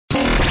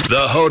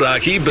The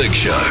Hodaki Big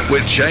Show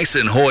with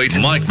Jason Hoyt,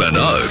 Mike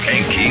Minogue,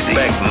 and Keezy.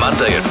 Back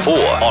Monday at 4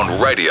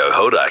 on Radio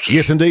Hodaki.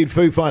 Yes, indeed.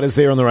 Foo Fighters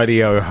there on the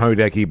Radio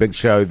Hodaki Big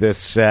Show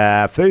this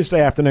Thursday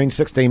afternoon,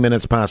 16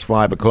 minutes past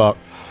 5 o'clock.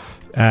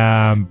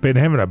 Been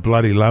having a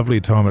bloody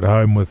lovely time at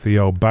home with the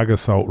old bug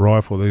assault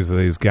rifle. These are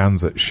these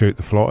guns that shoot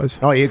the flies.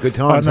 Oh, yeah, good I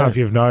times. don't know if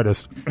you've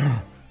noticed.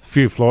 A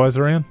few flies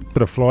around,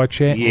 bit of fly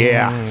chat.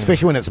 Yeah,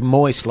 especially when it's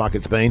moist like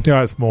it's been.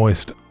 Yeah, it's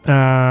moist.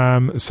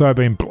 So I've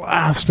been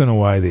blasting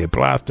away there.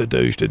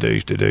 Blast-a-douche.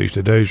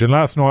 And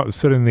last night I was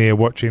sitting there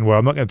watching, well,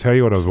 I'm not going to tell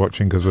you what I was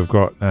watching because we've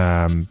got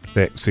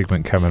that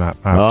segment coming up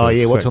after Oh,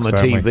 yeah, what's on the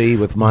 6, don't we? TV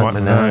with Mike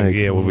Minogue.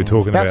 Yeah, we'll be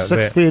talking About about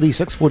that. 6:30,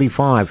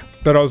 6:45.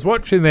 But I was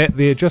watching that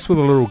there just with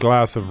a little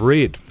glass of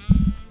red.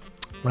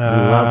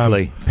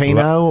 Lovely.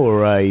 Pinot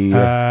or a...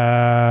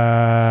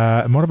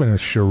 it might have been a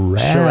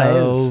Shiraz.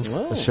 Shiraz.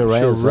 Oh. A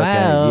Shiraz. Okay.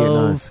 Yeah,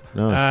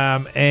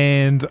 nice.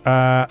 And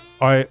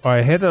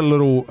I had a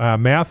little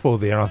mouthful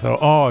there, and I thought,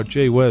 oh,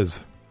 gee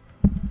whiz,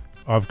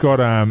 I've got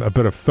a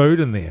bit of food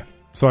in there.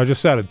 So I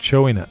just started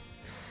chewing it.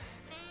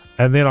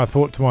 And then I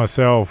thought to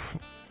myself,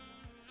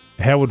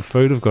 how would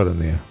food have got in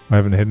there? I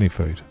haven't had any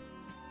food.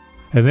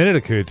 And then it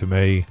occurred to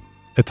me,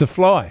 it's a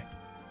fly.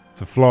 It's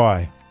a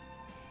fly.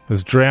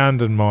 It's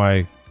drowned in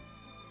my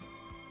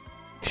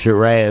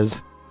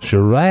Shiraz.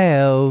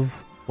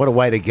 Shiraz. What a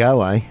way to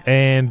go, eh?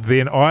 And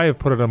then I have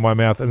put it in my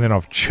mouth, and then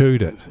I've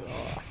chewed it.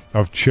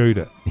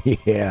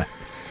 Yeah.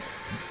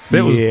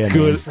 That was Yeah,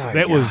 good. so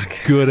That was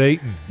yuck. good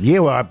eating. Yeah,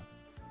 well,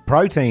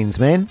 proteins,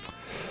 man.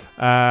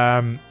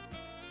 And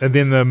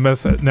then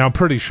now I'm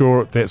pretty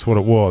sure that's what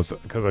it was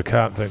because I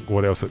can't think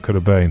what else it could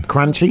have been.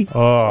 Crunchy.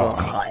 Oh,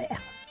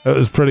 it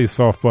was pretty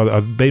soft.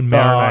 I've been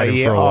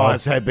marinating for a while.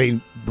 It's had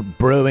been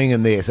brewing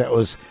in there. So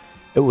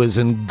it was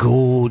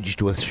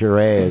engorged with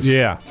Shiraz.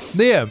 Yeah,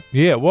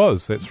 it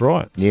was. That's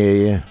right.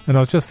 Yeah. And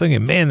I was just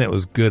thinking, man, that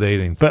was good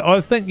eating. But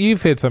I think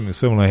you've had something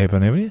similar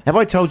happen, haven't you? Have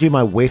I told you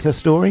my wetter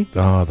story?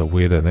 Oh, the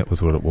weather. That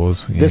was what it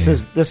was. Yeah. This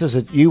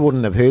is you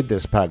wouldn't have heard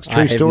this, Pugs. True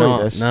I have story.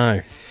 not, This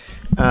no.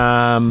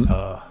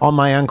 On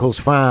my uncle's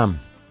farm,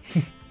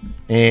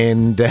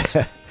 and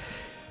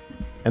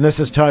this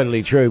is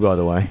totally true, by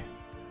the way.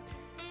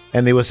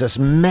 And there was this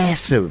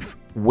massive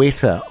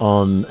wetter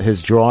on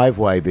his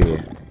driveway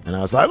there, and I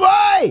was like,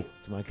 "Hey!"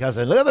 to my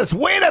cousin, "Look at this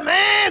wetter,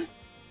 man!"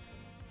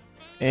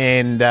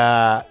 And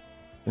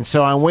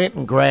so I went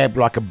and grabbed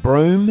like a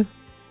broom,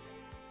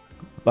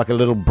 like a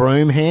little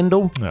broom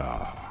handle.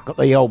 Oh. Got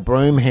the old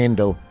broom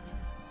handle,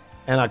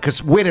 and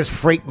because wetters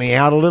freaked me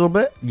out a little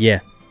bit. Yeah.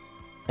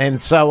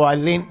 And so I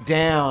leant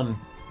down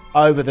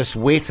over this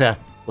wetter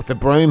with the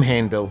broom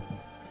handle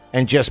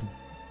and just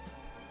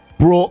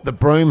brought the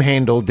broom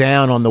handle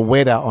down on the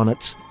wetter on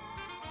its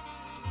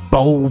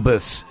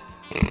bulbous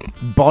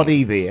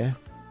body there.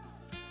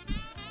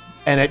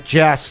 And it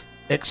just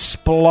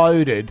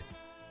exploded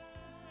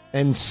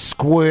and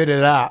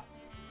squirted up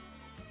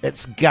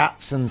its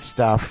guts and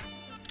stuff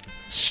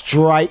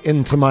straight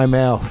into my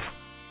mouth.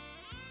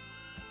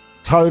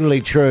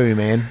 Totally true,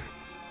 man.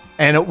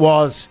 And it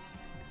was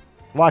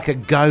like a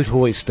goat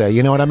oyster,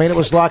 you know what I mean? It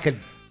was like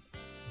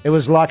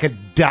a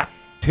duck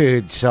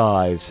turd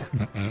size.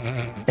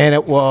 And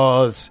it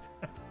was,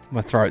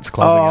 My throat's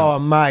closing oh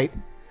up. mate.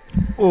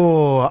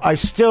 Oh, I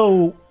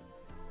still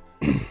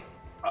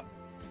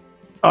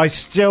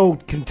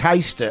can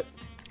taste it.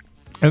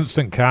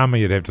 Instant karma,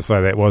 you'd have to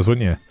say that was,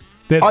 wouldn't you?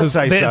 That's I'd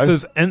say that's so.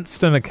 as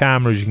instant a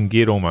karma as you can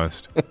get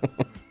almost.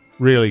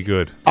 Really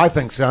good. I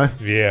think so.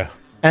 Yeah.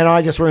 And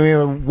I just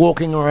remember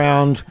walking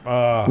around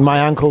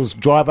my uncle's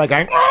driveway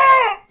going,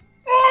 "Ah!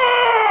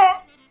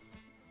 Ah!"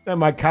 and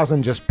my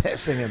cousin just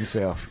pissing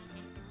himself.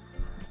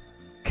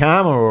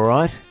 Karma, all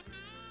right.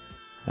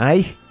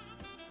 Eh?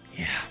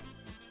 Yeah.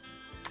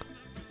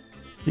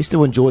 Used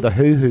to enjoy the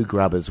hoo-hoo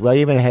grubbers. Well,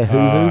 you ever had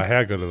hoo-hoo?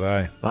 How good are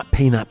they? Like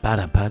peanut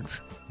butter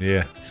Pugs.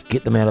 Yeah. Just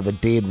get them out of the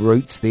dead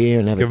roots there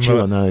and have a chew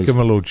on those. Give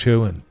them a little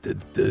chew and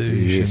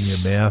douche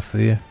Yes. in your mouth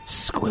there.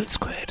 Squirt,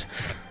 squirt.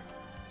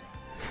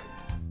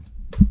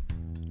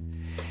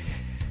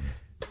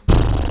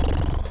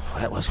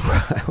 That was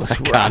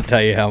rough. Can't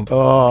tell you how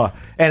Oh,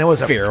 and it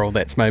was feral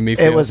that's made me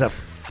feel. It was a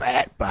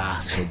fat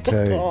bastard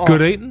too.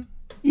 Good eating?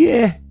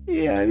 Yeah,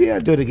 I'll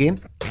do it again.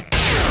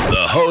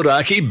 The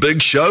Hodaki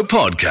Big Show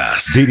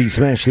podcast. DD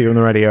Smash there on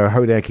the radio.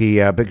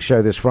 Hodaki Big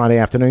Show this Friday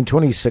afternoon,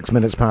 26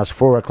 minutes past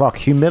 4 o'clock.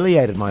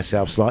 Humiliated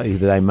myself slightly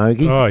today,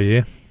 Mogi. Oh,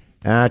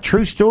 yeah.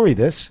 True story,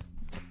 this.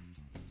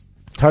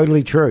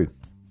 Totally true.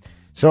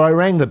 So I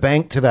rang the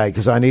bank today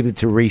because I needed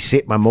to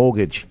reset my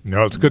mortgage.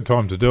 No, it's a good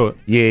time to do it.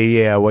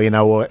 Yeah. Well, you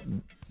know what?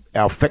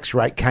 Our fixed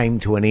rate came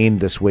to an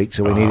end this week,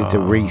 so we needed to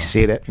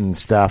reset it and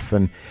stuff.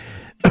 And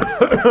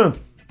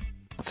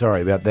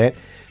sorry about that.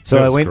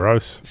 So That's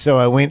gross. So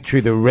I went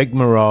through the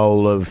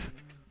rigmarole of,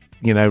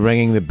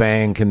 ringing the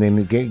bank and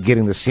then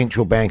getting the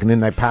central bank, and then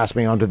they passed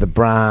me on to the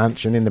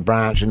branch, and then the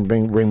branch and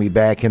bring me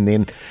back, and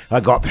then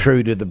I got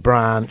through to the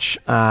branch,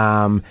 but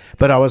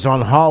I was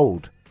on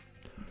hold.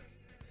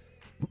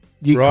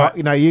 You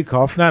Right. you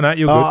cough. No,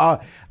 you're good.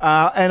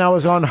 And I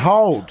was on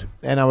hold,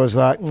 and I was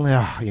like,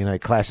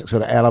 classic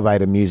sort of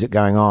elevator music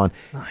going on.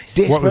 Nice.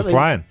 What was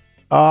playing?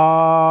 It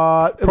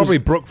Probably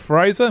was, Brooke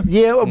Fraser.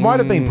 yeah, it might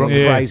have been Brooke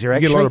Fraser, You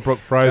actually. get a lot of Brooke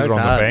Fraser Goes on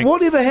hard. the bank.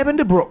 Whatever happened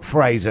to Brooke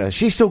Fraser?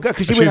 She's still got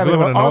because she She's went over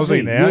living to in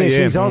Aussie now, yeah.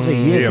 she's Aussie.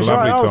 Yeah, Yeah, 'cause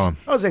lovely I was, time.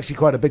 I was actually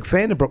quite a big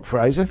fan of Brooke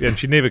Fraser. And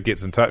she never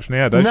gets in touch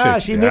now, does she? No,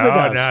 she never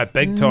does. No,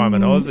 big time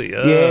in Aussie.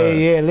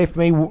 Yeah, left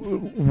me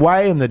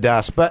way in the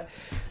dust.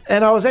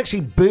 And I was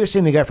actually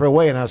bursting to go for a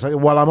wee, and I was like,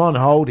 well, I'm on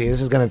hold here.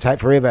 This is going to take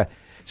forever.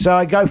 So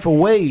I go for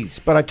wheeze,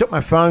 but I took my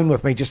phone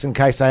with me just in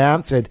case they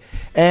answered.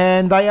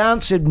 And they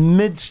answered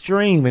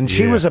midstream, and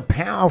she Yeah. was a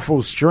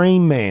powerful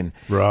stream, man.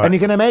 Right. And you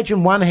can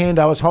imagine one hand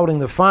I was holding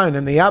the phone,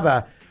 and the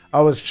other I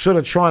was sort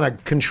of trying to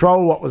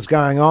control what was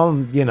going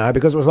on,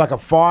 because it was like a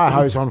fire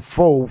hose on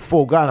full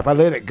gun. If I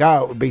let it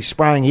go, it would be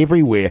spraying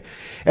everywhere.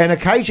 And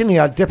occasionally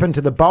I'd dip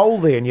into the bowl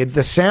there, and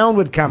the sound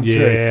would come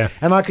Yeah. through.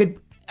 And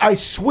I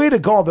swear to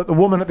God that the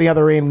woman at the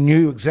other end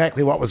knew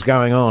exactly what was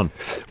going on.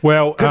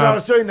 Well, Because I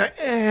was doing the,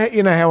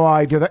 you know how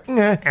I do the, She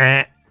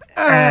might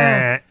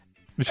have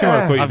thought you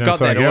were I've doing got that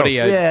something else.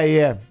 audio.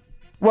 yeah.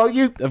 Well,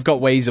 I've got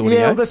wheeze audio.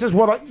 yeah, this is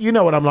what you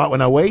know what I'm like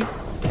when I wee.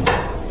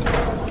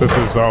 This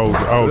is old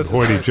this is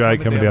Hoity her J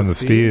coming down the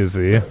stairs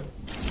there.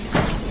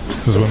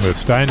 This is when we were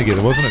staying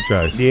together, wasn't it,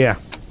 Jace? Yeah.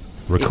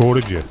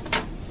 Recorded you.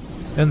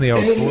 In the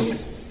old court.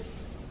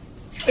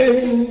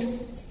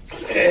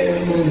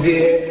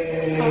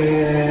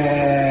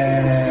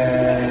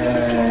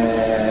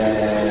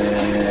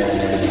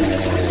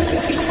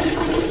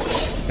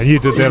 And you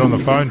did that on the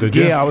phone, did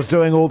you? Yeah, I was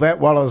doing all that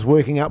while I was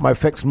working out my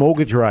fixed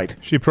mortgage rate.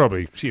 She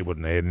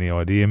wouldn't have had any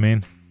idea,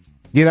 man.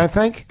 You don't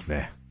think?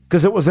 Nah.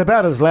 Because it was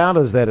about as loud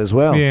as that as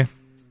well. Yeah.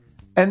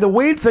 And the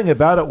weird thing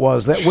about it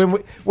was that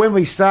when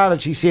we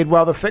started, she said,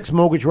 well, the fixed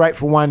mortgage rate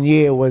for 1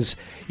 year was,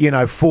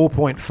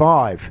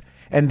 4.5.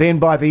 And then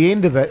by the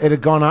end of it, it had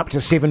gone up to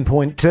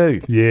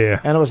 7.2. Yeah.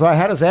 And it was like,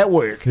 how does that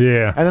work?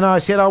 Yeah. And then I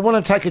said, I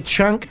want to take a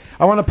chunk.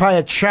 I want to pay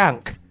a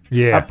chunk.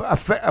 Yeah.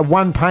 A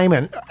one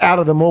payment out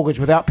of the mortgage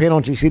without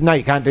penalty. She said, no,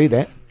 you can't do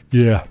that.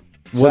 Yeah.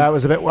 So it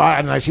was a bit,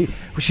 I don't know.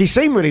 She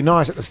seemed really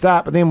nice at the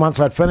start, but then once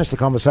I'd finished the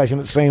conversation,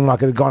 it seemed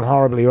like it had gone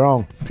horribly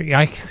wrong.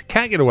 I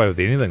can't get away with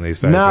anything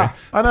these days, Nah, man.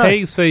 I know.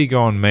 PC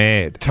gone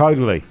mad.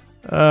 Totally.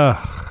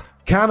 Ugh.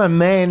 Can't a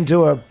man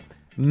do a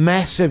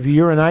massive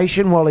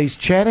urination while he's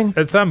chatting?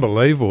 It's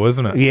unbelievable,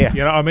 isn't it?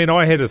 Yeah.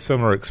 I had a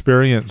similar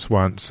experience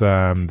once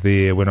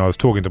there when I was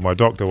talking to my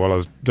doctor while I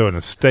was doing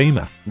a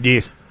steamer.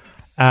 Yes.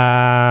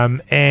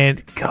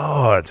 And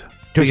God,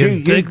 'Cause the you-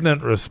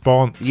 indignant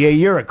response. Yeah,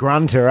 you're a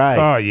grunter, eh?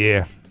 Oh,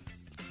 yeah.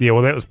 Yeah,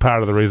 well, that was part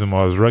of the reason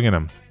why I was ringing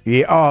him.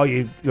 Yeah.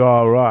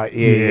 Oh, right.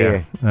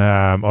 Yeah.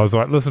 I was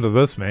like, listen to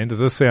this, man. Does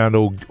this sound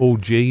all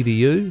G to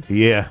you?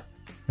 Yeah.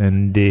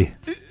 And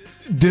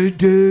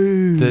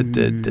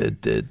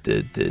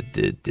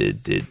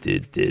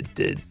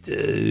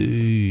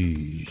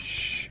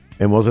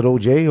And was it all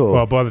G or?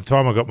 well, by the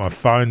time I got my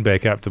phone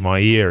back up to my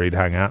ear, he'd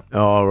hung up.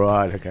 Oh,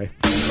 right. Okay.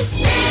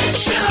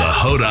 The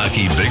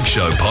Hodaki Big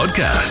Show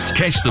podcast.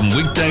 Catch them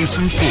weekdays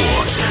from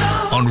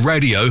 4 on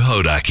Radio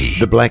Hodaki.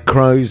 The Black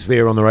Crows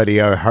there on the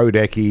Radio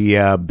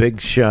Hodaki Big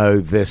Show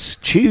this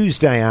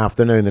Tuesday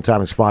afternoon. The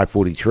time is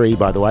 5:43,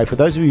 by the way. For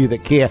those of you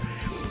that care,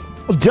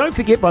 don't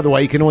forget, by the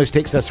way, you can always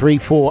text us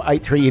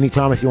 3483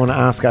 anytime if you want to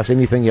ask us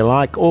anything you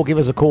like, or give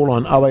us a call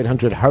on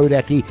 0800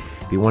 Hodaki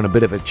if you want a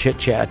bit of a chit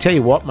chat. I tell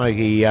you what,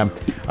 Mogi,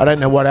 I don't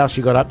know what else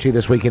you got up to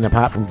this weekend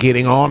apart from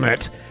getting on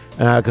it,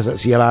 because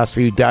it's your last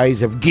few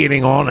days of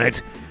getting on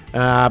it.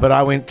 But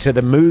I went to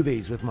the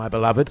movies with my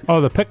beloved.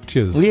 Oh, the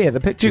pictures. Yeah, the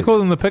Do you pictures. call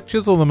them the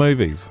pictures or the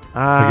movies?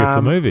 I guess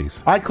the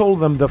movies. I call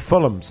them the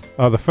films.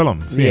 Oh, the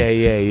films.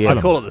 Yeah. I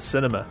call it the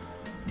cinema.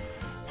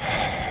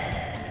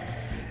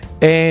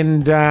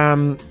 And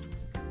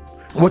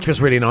which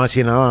was really nice,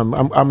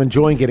 I'm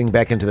enjoying getting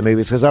back into the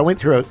movies because I went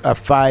through a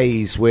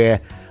phase where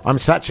I'm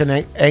such an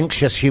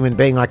anxious human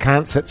being. I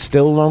can't sit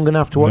still long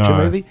enough to watch a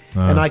movie,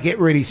 and I get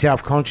really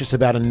self-conscious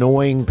about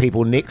annoying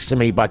people next to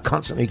me by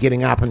constantly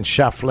getting up and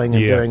shuffling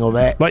and doing all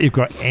that. Like you've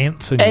got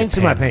ants in your Ants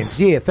in my pants.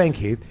 Yeah,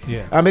 thank you.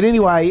 Yeah. But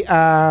anyway,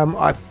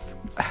 I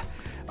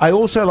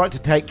also like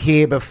to take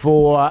care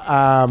before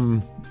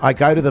I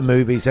go to the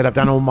movies that I've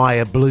done all my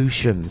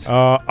ablutions.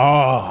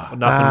 Nothing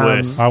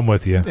worse. I'm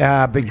with you.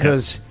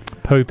 Because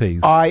Poopies.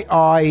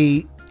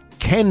 I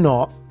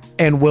cannot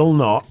and will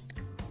not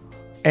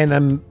and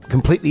am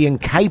completely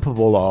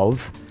incapable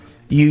of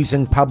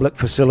using public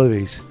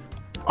facilities.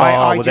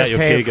 I without just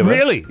your have, caregiver.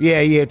 Really?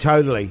 Yeah,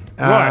 totally.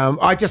 Right.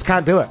 I just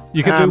can't do it.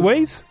 You could do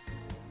wheeze?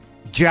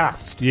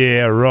 Just.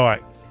 Yeah,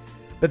 right.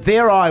 But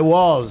there I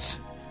was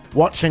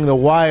watching The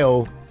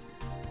Whale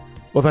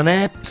with an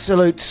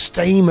absolute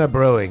steamer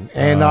brewing,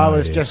 and I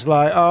was just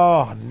like,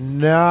 oh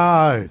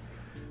no,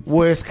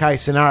 worst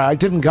case scenario. I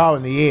didn't go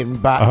in the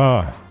end,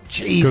 but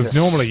Jesus. Because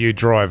normally you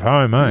drive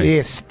home, eh?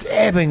 Yeah,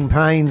 stabbing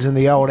pains in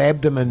the old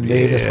abdomen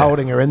there, just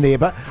holding her in there.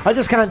 But I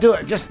just can't do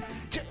it.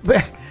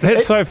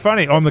 That's so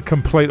funny. I'm the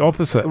complete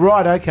opposite.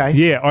 Right, okay.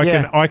 Yeah,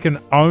 I can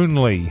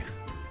only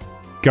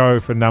go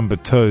for number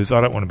twos.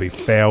 I don't want to be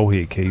foul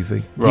here,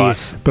 Keezy. Right.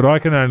 Yes. But I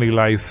can only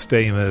lay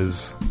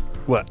steamers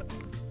What?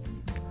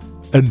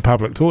 in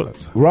public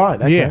toilets. Right.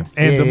 Okay. Yeah,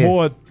 and the yeah.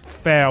 more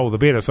foul, the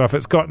better. So if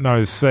it's got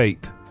no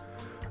seat,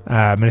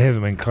 and it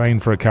hasn't been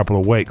cleaned for a couple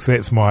of weeks,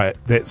 that's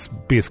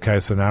best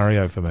case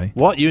scenario for me.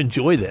 What? You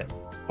enjoy that?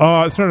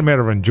 Oh, it's not a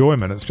matter of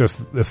enjoyment. It's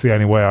just that's the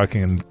only way I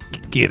can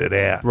get it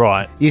out.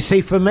 Right. You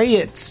see, for me,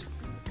 it's.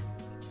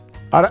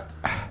 I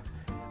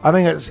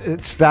think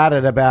it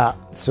started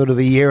about sort of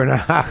a year and a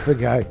half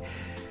ago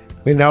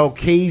when old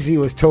Keezy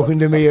was talking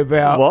to me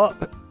about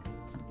What?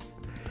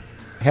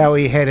 how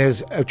he had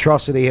his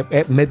atrocity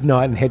at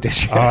midnight and had to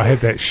shower, I had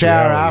that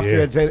shower,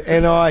 afterwards,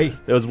 and I.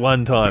 There was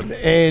one time.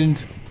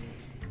 And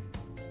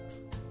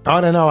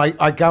I don't know.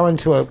 I go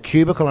into a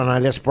cubicle and I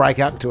just break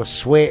up into a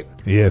sweat.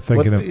 Yeah,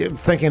 thinking of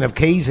thinking of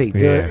Keezy,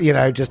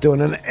 Yeah. just doing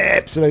an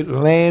absolute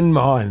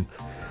landmine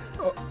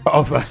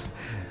of a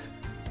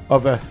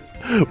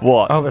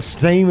What? of a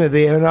steamer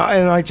there, and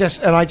I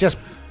just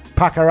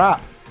pucker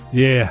up.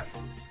 yeah.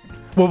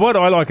 Well, what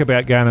I like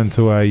about going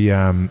into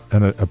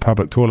a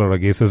public toilet, I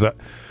guess, is that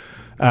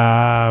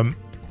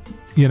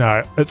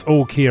it's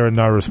all care and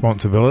no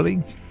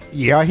responsibility.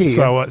 Yeah, I hear you.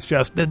 So it's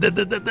just and then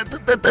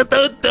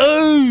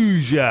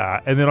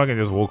I can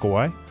just walk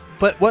away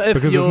But what if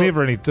because you're... there's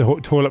never any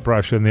toilet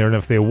brush in there, and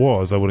if there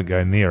was, I wouldn't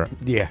go near it.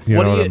 Yeah. You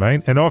What know do what you- I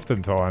mean? And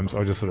oftentimes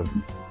I just sort of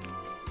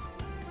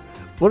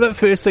What about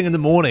first thing in the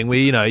morning where,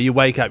 you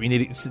wake up, do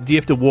you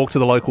have to walk to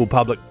the local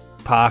public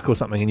park or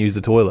something and use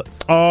the toilets?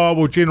 oh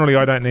well, generally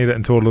I don't need it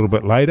until a little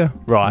bit later.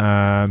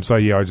 Right. So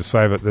yeah, I just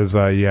save it. There's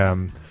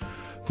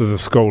a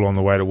school on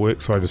the way to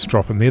work, so I just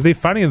drop in there. They're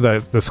funny,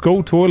 the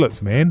school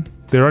toilets, man.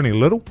 They're only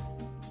little.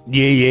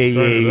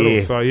 Yeah.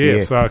 So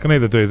so I can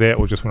either do that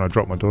or just when I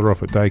drop my daughter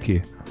off at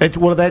daycare.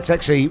 Well, that's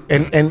actually,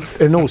 and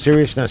in all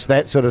seriousness,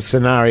 that sort of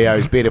scenario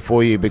is better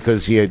for you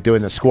because you're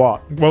doing the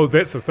squat, Well,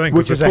 that's the thing. 'cause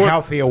which the is a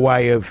healthier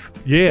way of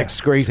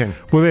excreting.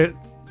 Well,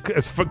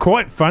 it's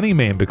quite funny,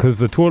 man, because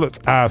the toilets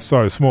are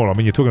so small. I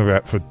mean, you're talking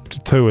about for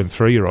 2 and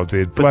 3 year olds,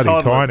 they're bloody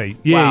toddlers. tiny.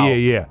 Yeah, Wow.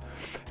 yeah.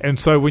 And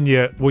so when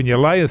you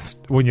lay a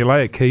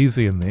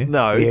Keezy in there,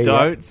 No, Yeah,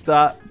 don't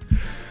start.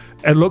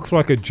 it looks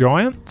like a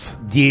giant.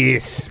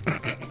 Yes.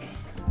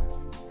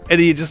 And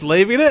are you just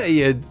leaving it? Are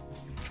you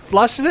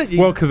flushing it?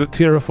 Well, because it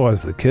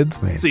terrifies the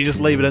kids, man. So you just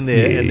leave it in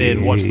there and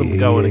then watch them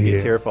go in and get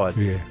terrified.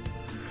 Yeah.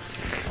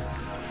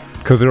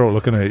 Because they're all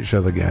looking at each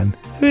other going,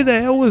 who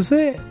the hell was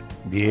that?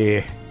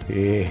 Yeah.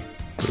 It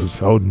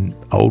was old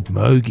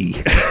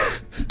Mogi.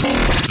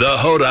 The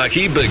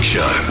Hodaki Big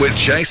Show with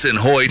Jason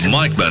Hoyt,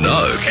 Mike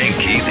Minogue, and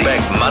Keezy.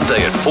 Back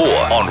Monday at 4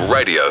 on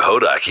Radio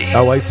Hodaki.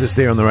 Oasis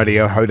there on the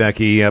radio,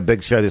 Hodaki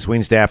Big Show this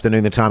Wednesday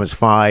afternoon. The time is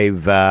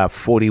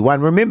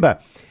 5:41. Remember,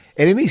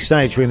 at any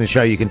stage during the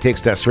show, you can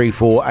text us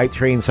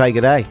 3483 and say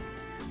good day.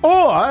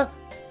 Or,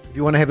 if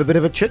you want to have a bit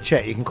of a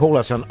chit-chat, you can call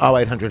us on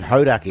 0800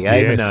 Hodaki.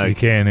 Yes, you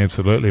can,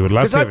 absolutely. Would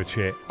love to have a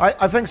chat.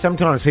 I think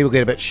sometimes people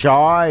get a bit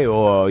shy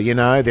or,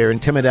 they're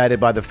intimidated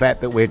by the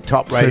fact that we're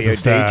top radio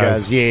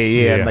Superstars.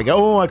 DJs. Yeah. And they go,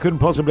 oh, I couldn't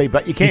possibly,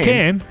 but you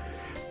can.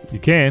 You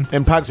can.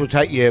 And Pugs will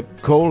take your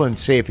call and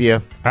see if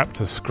you're... Up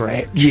to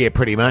scratch. Yeah,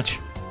 pretty much.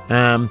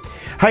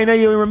 Hey, now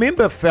you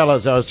remember,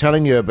 fellas, I was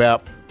telling you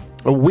about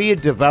a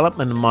weird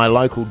development in my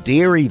local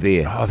dairy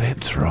there, Oh,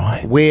 that's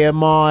right. where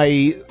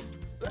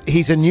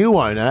he's a new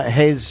owner,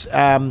 has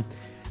done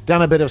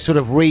a bit of sort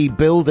of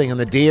rebuilding in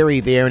the dairy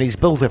there, and he's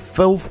built a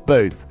filth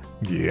booth.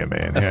 Yeah,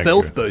 man. A how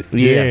filth good. booth.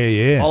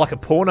 Yeah. Oh, like a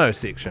porno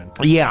section.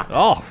 Yeah.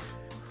 Oh,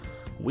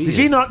 weird.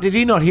 Did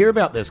you not hear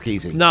about this,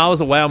 Keezy? No, I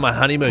was away on my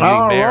honeymoon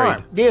getting married.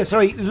 Right. Yeah,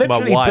 so he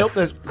literally wife. built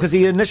this, because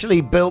he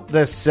initially built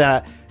this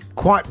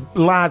quite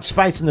large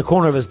space in the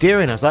corner of his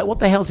dairy, and I was like, what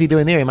the hell's he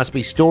doing there? He must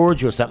be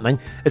storage or something.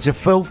 It's a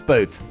filth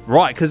booth.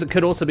 Right, because it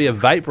could also be a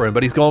vape room,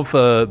 but he's gone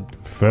for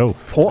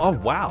Filth. porn. Oh,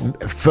 wow.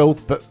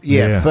 Filth, but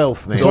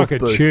filth. Man. It's like a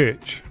booth.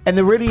 church. And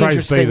the really Praise be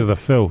interesting... to the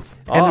filth.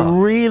 And the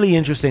really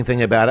interesting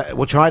thing about it,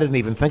 which I didn't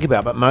even think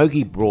about, but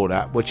Mogi brought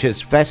up, which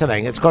is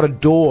fascinating, it's got a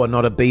door,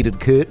 not a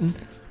beaded curtain.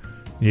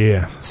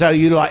 Yeah. So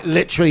you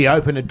literally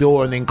open a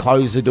door and then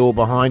close the door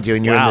behind you,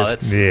 and you're Wow, in this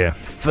that's- Yeah.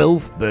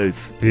 filth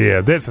booth.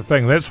 Yeah, that's the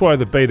thing. That's why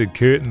the beaded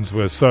curtains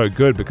were so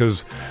good,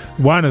 because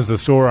one, as a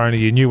store owner,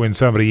 you knew when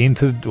somebody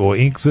entered or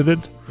exited.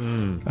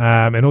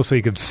 And also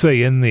you could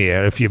see in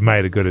there, if you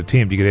made a good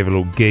attempt, you could have a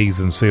little gaze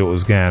and see what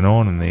was going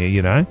on in there,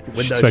 Window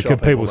so shopping could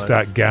people almost.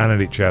 start going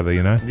at each other,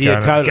 Yeah,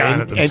 Going totally. at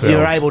And themselves.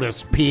 you're able to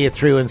peer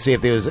through and see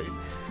if there was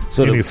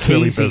sort Any of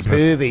silly Keezy business.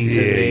 pervies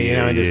in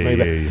there, and just Yeah, move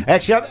yeah, it. yeah.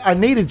 Actually, I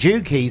needed you,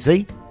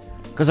 Keezy,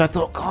 because I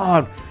thought,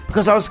 God,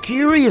 because I was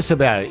curious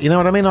about it. You know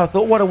what I mean? I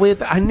thought, what a weird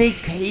thing. I need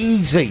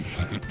Keezy.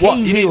 What,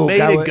 you Keezy need will me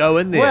to go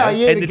in there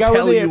and to go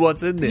tell in you there.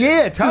 what's in there?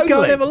 Yeah, totally. Just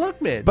go and have a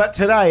look, man. But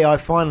today I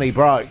finally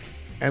broke,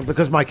 and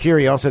because my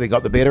curiosity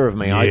got the better of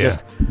me, I Yeah.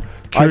 just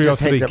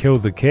Curiosity had to,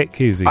 killed the cat,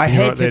 Keezy. I Can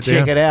you had write to that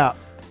check down? it out.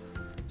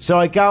 So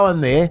I go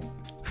in there,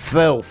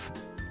 filth.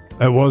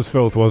 It was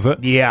filth, was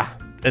it? Yeah.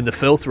 In the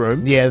filth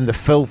room. Yeah, in the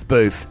filth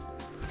booth.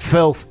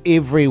 Filth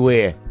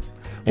everywhere.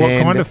 What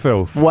And, kind of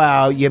filth?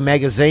 Well, your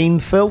magazine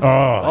filth,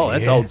 Oh,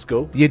 that's yeah. old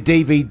school. your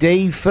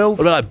DVD filth.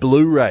 What about like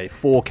Blu-ray,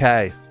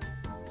 4K,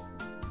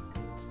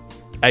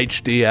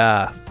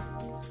 HDR?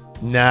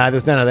 No,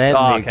 there's none of that.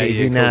 Oh, in there, okay,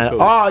 Keezy, yeah, no. cool,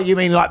 cool. Oh, you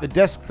mean like the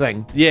disc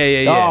thing? Yeah.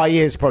 Oh, yeah,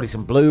 there's probably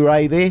some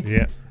Blu-ray there.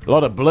 Yeah. A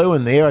lot of blue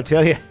in there, I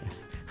tell you.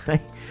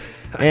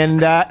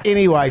 And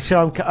anyway,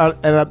 so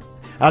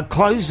I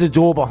closed the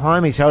door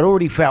behind me, so it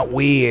already felt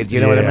weird. You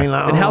know what I Yeah. mean?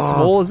 Like, And how oh.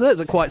 small is it? Is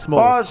it quite small?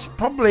 Oh, it's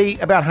probably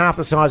about half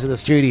the size of the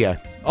studio.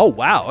 Oh,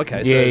 wow.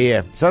 Okay. So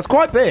Yeah. So it's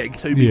quite big.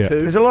 2x2.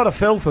 There's a lot of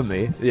filth in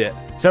there. Yeah.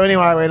 So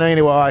anyway,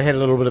 I had a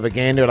little bit of a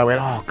gander, and I went,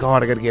 oh,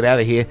 God, I got to get out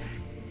of here.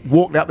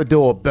 Walked out the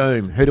door,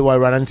 boom. Who do I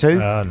run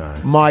into? Oh, no.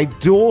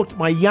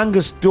 My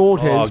youngest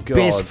daughter's Oh, God.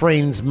 best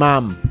friend's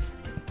mum.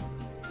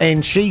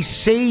 And she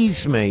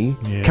sees me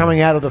Yeah.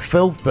 coming out of the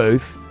filth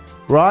booth,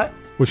 right?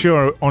 Was she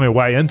on her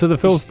way into the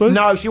filth booth?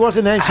 No, she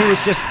wasn't there. She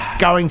was just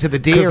going to the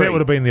dairy. Because that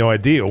would have been the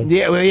ideal.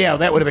 Yeah,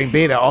 that would have been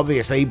better,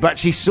 obviously. But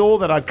she saw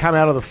that I'd come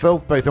out of the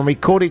filth booth, and we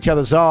caught each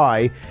other's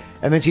eye.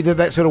 And then she did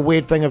that sort of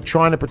weird thing of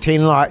trying to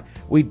pretend like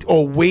we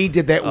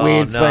did that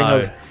weird no. thing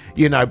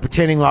of,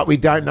 pretending like we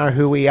don't know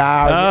who we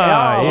are.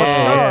 What's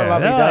yeah.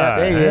 lovely day out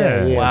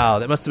there. Yeah. Wow,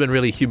 that must have been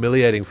really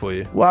humiliating for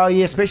you. Well,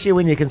 yeah, especially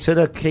when you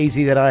consider,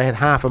 Keezy, that I had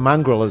half a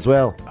mongrel as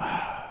well.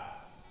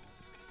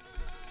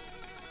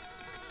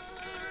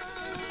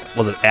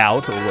 Was it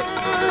out or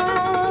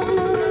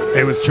what?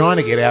 It was trying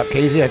to get out,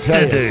 Keezy, I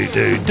tell you.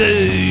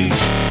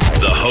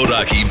 The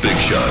Hodaki Big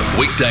Show.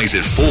 Weekdays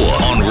at 4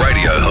 on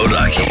Radio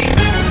Hodaki.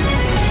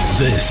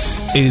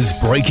 This is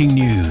breaking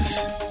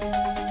news.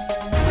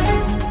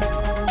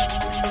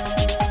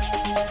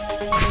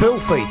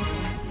 Filthy,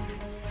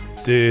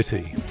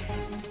 Dirty.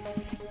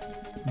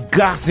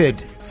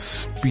 gutted,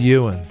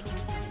 Spewing.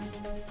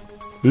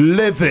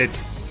 livid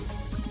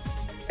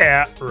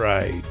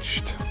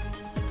Outraged.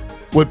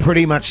 would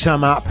pretty much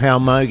sum up how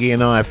Mogi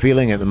and I are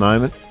feeling at the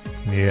moment.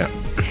 Yeah.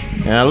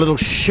 A little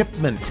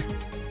shipment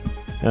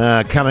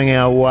coming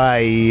our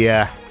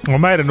way. We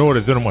made an order,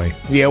 didn't we?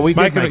 Yeah, we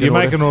did make You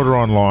make an order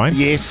online.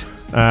 Yes.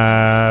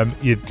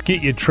 You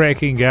get your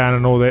tracking going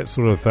and all that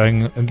sort of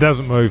thing. It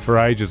doesn't move for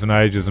ages and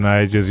ages and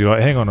ages. You're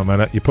like, hang on a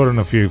minute. You put in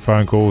a few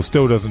phone calls,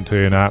 still doesn't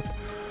turn up.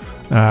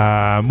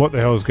 What the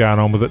hell's going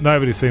on with it?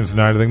 Nobody seems to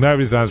know anything.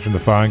 Nobody's answering the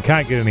phone.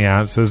 Can't get any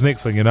answers.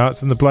 Next thing you know,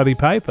 it's in the bloody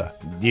paper.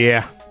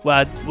 Yeah.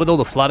 Well, with all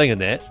the flooding in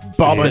that,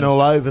 Bobbing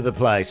all over the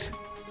place.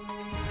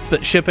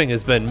 but shipping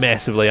has been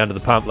massively under the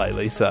pump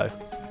lately. So,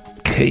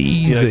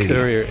 Easy.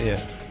 courier, yeah.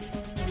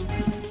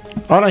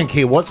 I don't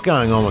care what's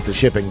going on with the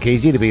shipping,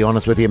 Keezy, to be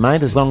honest with you,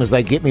 mate, as long as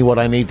they get me what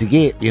I need to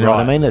get. You know what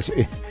I Right.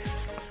 mean?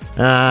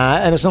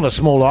 And it's not a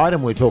small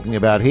item we're talking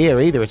about here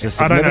either. It's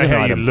a I don't significant know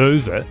how item. you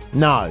lose it.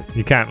 No.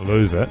 You can't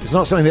lose it. It's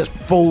not something that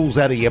falls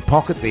out of your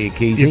pocket there,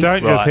 Keezy. You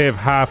don't just Right. have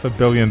 $500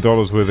 million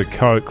worth of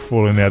coke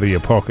falling out of your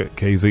pocket,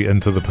 Keezy,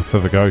 into the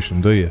Pacific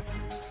Ocean, do you?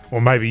 Or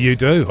maybe you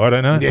do. I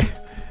don't know. Yeah.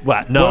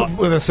 Well, no. Well,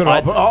 with the sort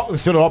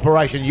of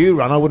operation you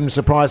run, I wouldn't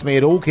surprise me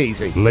at all,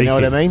 Keezy. You know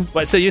what I Leaking. mean?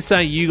 Wait, so you're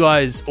saying you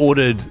guys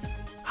ordered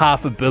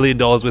 $500 million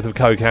worth of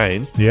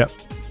cocaine, Yep.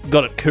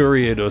 got it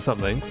couriered or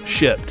something,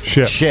 shipped,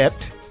 Ship.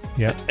 Shipped.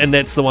 Yep. and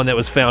that's the one that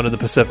was found in the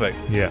Pacific.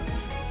 Yep.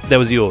 That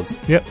was yours.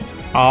 Yep.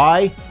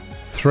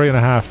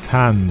 3.5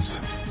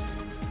 tons.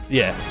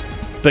 Yeah.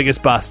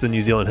 Biggest bust in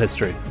New Zealand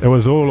history. It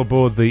was all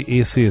aboard the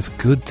SS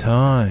Good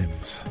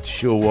Times.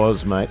 Sure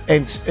was, mate.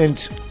 And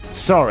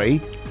sorry,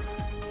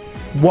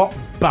 what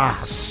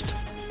bust?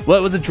 Well,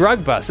 it was a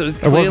drug bust. It was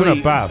It clearly... wasn't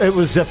a bust. It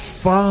was a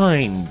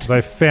find.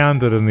 They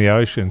found it in the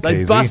ocean, They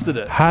Keezy. busted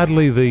it.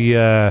 Hardly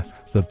the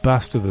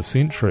bust of the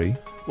century.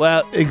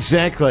 Well,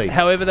 Exactly.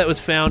 however that was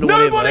found or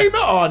Nobody. whatever.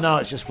 Oh no,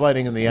 it's just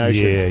floating in the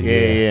ocean.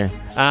 Yeah.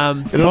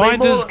 Um, It'll be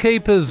Finders, more-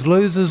 keepers,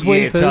 losers, Yeah,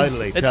 weepers.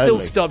 totally. it still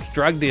stops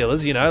drug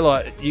dealers,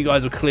 like you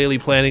guys were clearly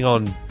planning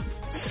on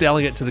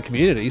selling it to the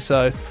community,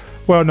 so...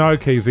 Well, no,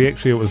 Keezy.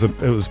 Actually,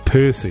 it was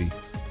Percy.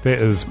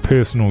 That is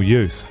personal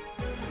use.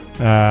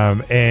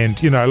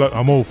 And look,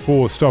 I'm all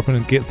for stopping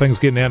and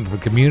getting out into the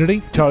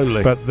community.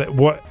 Totally. But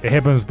what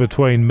happens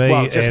between me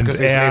Well, just and because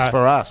there's less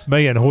for us.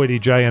 me and Hoity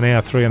J and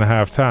our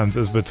 3.5 tons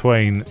is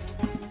between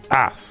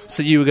us.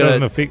 So you were Doesn't going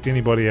to... affect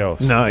anybody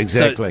else. No,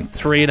 exactly.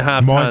 So 3.5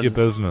 Mind tons your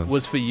business.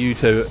 was for you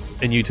two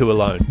and you two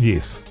alone.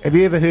 Yes. Have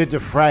you ever heard the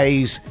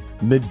phrase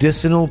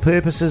medicinal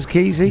purposes,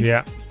 Keezy?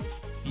 Yeah.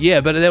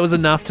 Yeah, but that was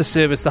enough to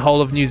service the whole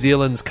of New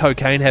Zealand's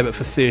cocaine habit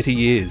for 30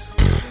 years.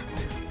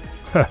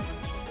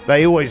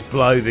 They always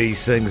blow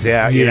these things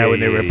out, when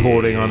they're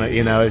reporting on it,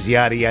 as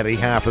yada yada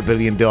 $500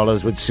 million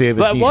would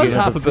service But it New was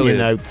Zealand $500 for,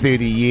 million.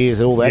 30 years,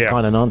 all that Yeah.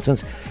 kind of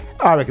nonsense.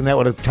 I reckon that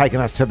would have taken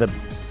us to the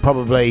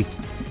probably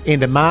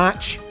end of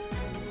March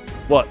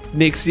What,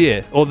 next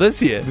year? Or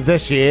this year?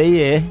 this year,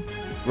 yeah.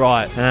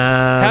 Right.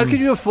 How can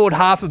you afford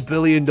 $500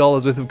 million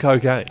worth of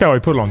cocaine? Go, we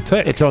put it on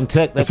tick. It's on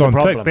tick, that's It's on the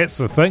problem. tick. That's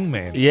the thing,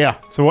 man. Yeah.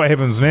 So what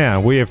happens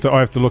now? I have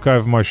to look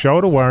over my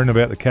shoulder worrying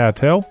about the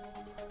cartel?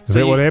 Is So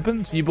that what you-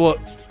 happens? You bought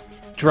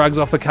drugs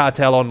off the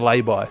cartel on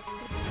lay-by.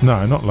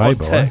 No, not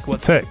labour. tick.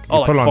 What's tick?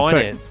 Oh, You put like it on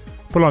finance. tick.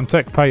 Put it on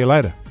tick. Pay you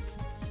later.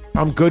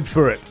 I'm good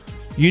for it.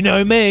 You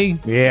know me.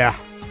 Yeah.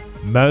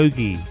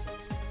 Mogi.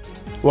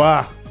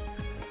 Well,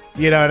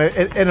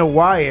 in a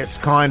way, it's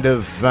kind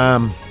of,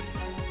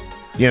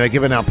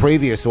 given our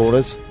previous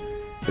orders,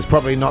 it's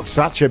probably not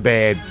such a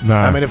bad. No.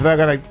 I mean, if they're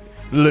going to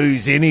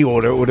lose any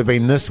order, it would have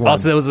been this one. Oh,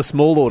 so there was a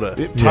small order.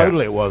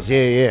 Totally, it was.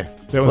 Yeah.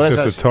 That was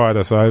just to tide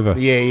us over.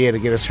 Yeah, to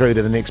get us through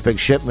to the next big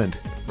shipment.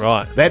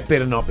 Right. That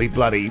better not be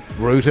bloody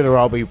rooted, or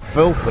I'll be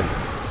filthy.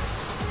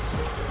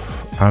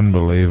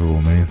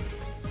 Unbelievable, man.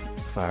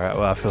 Far out.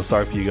 Well, I feel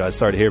sorry for you guys.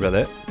 Sorry to hear about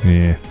that.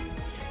 Yeah.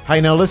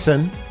 Hey, now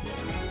listen.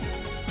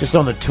 Just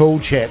on the tool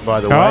chat, by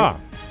the way,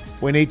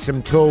 we need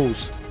some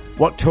tools.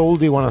 What tool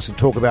do you want us to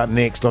talk about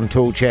next on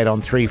Tool Chat on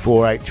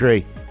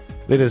 3483?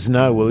 Let us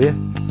know, will you?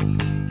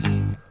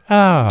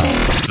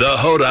 The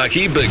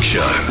Hodaki Big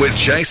Show with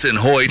Jason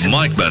Hoyt,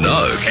 Mike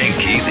Minogue, and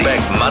Keezy.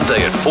 Back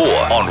Monday at 4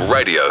 on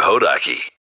Radio Hodaki.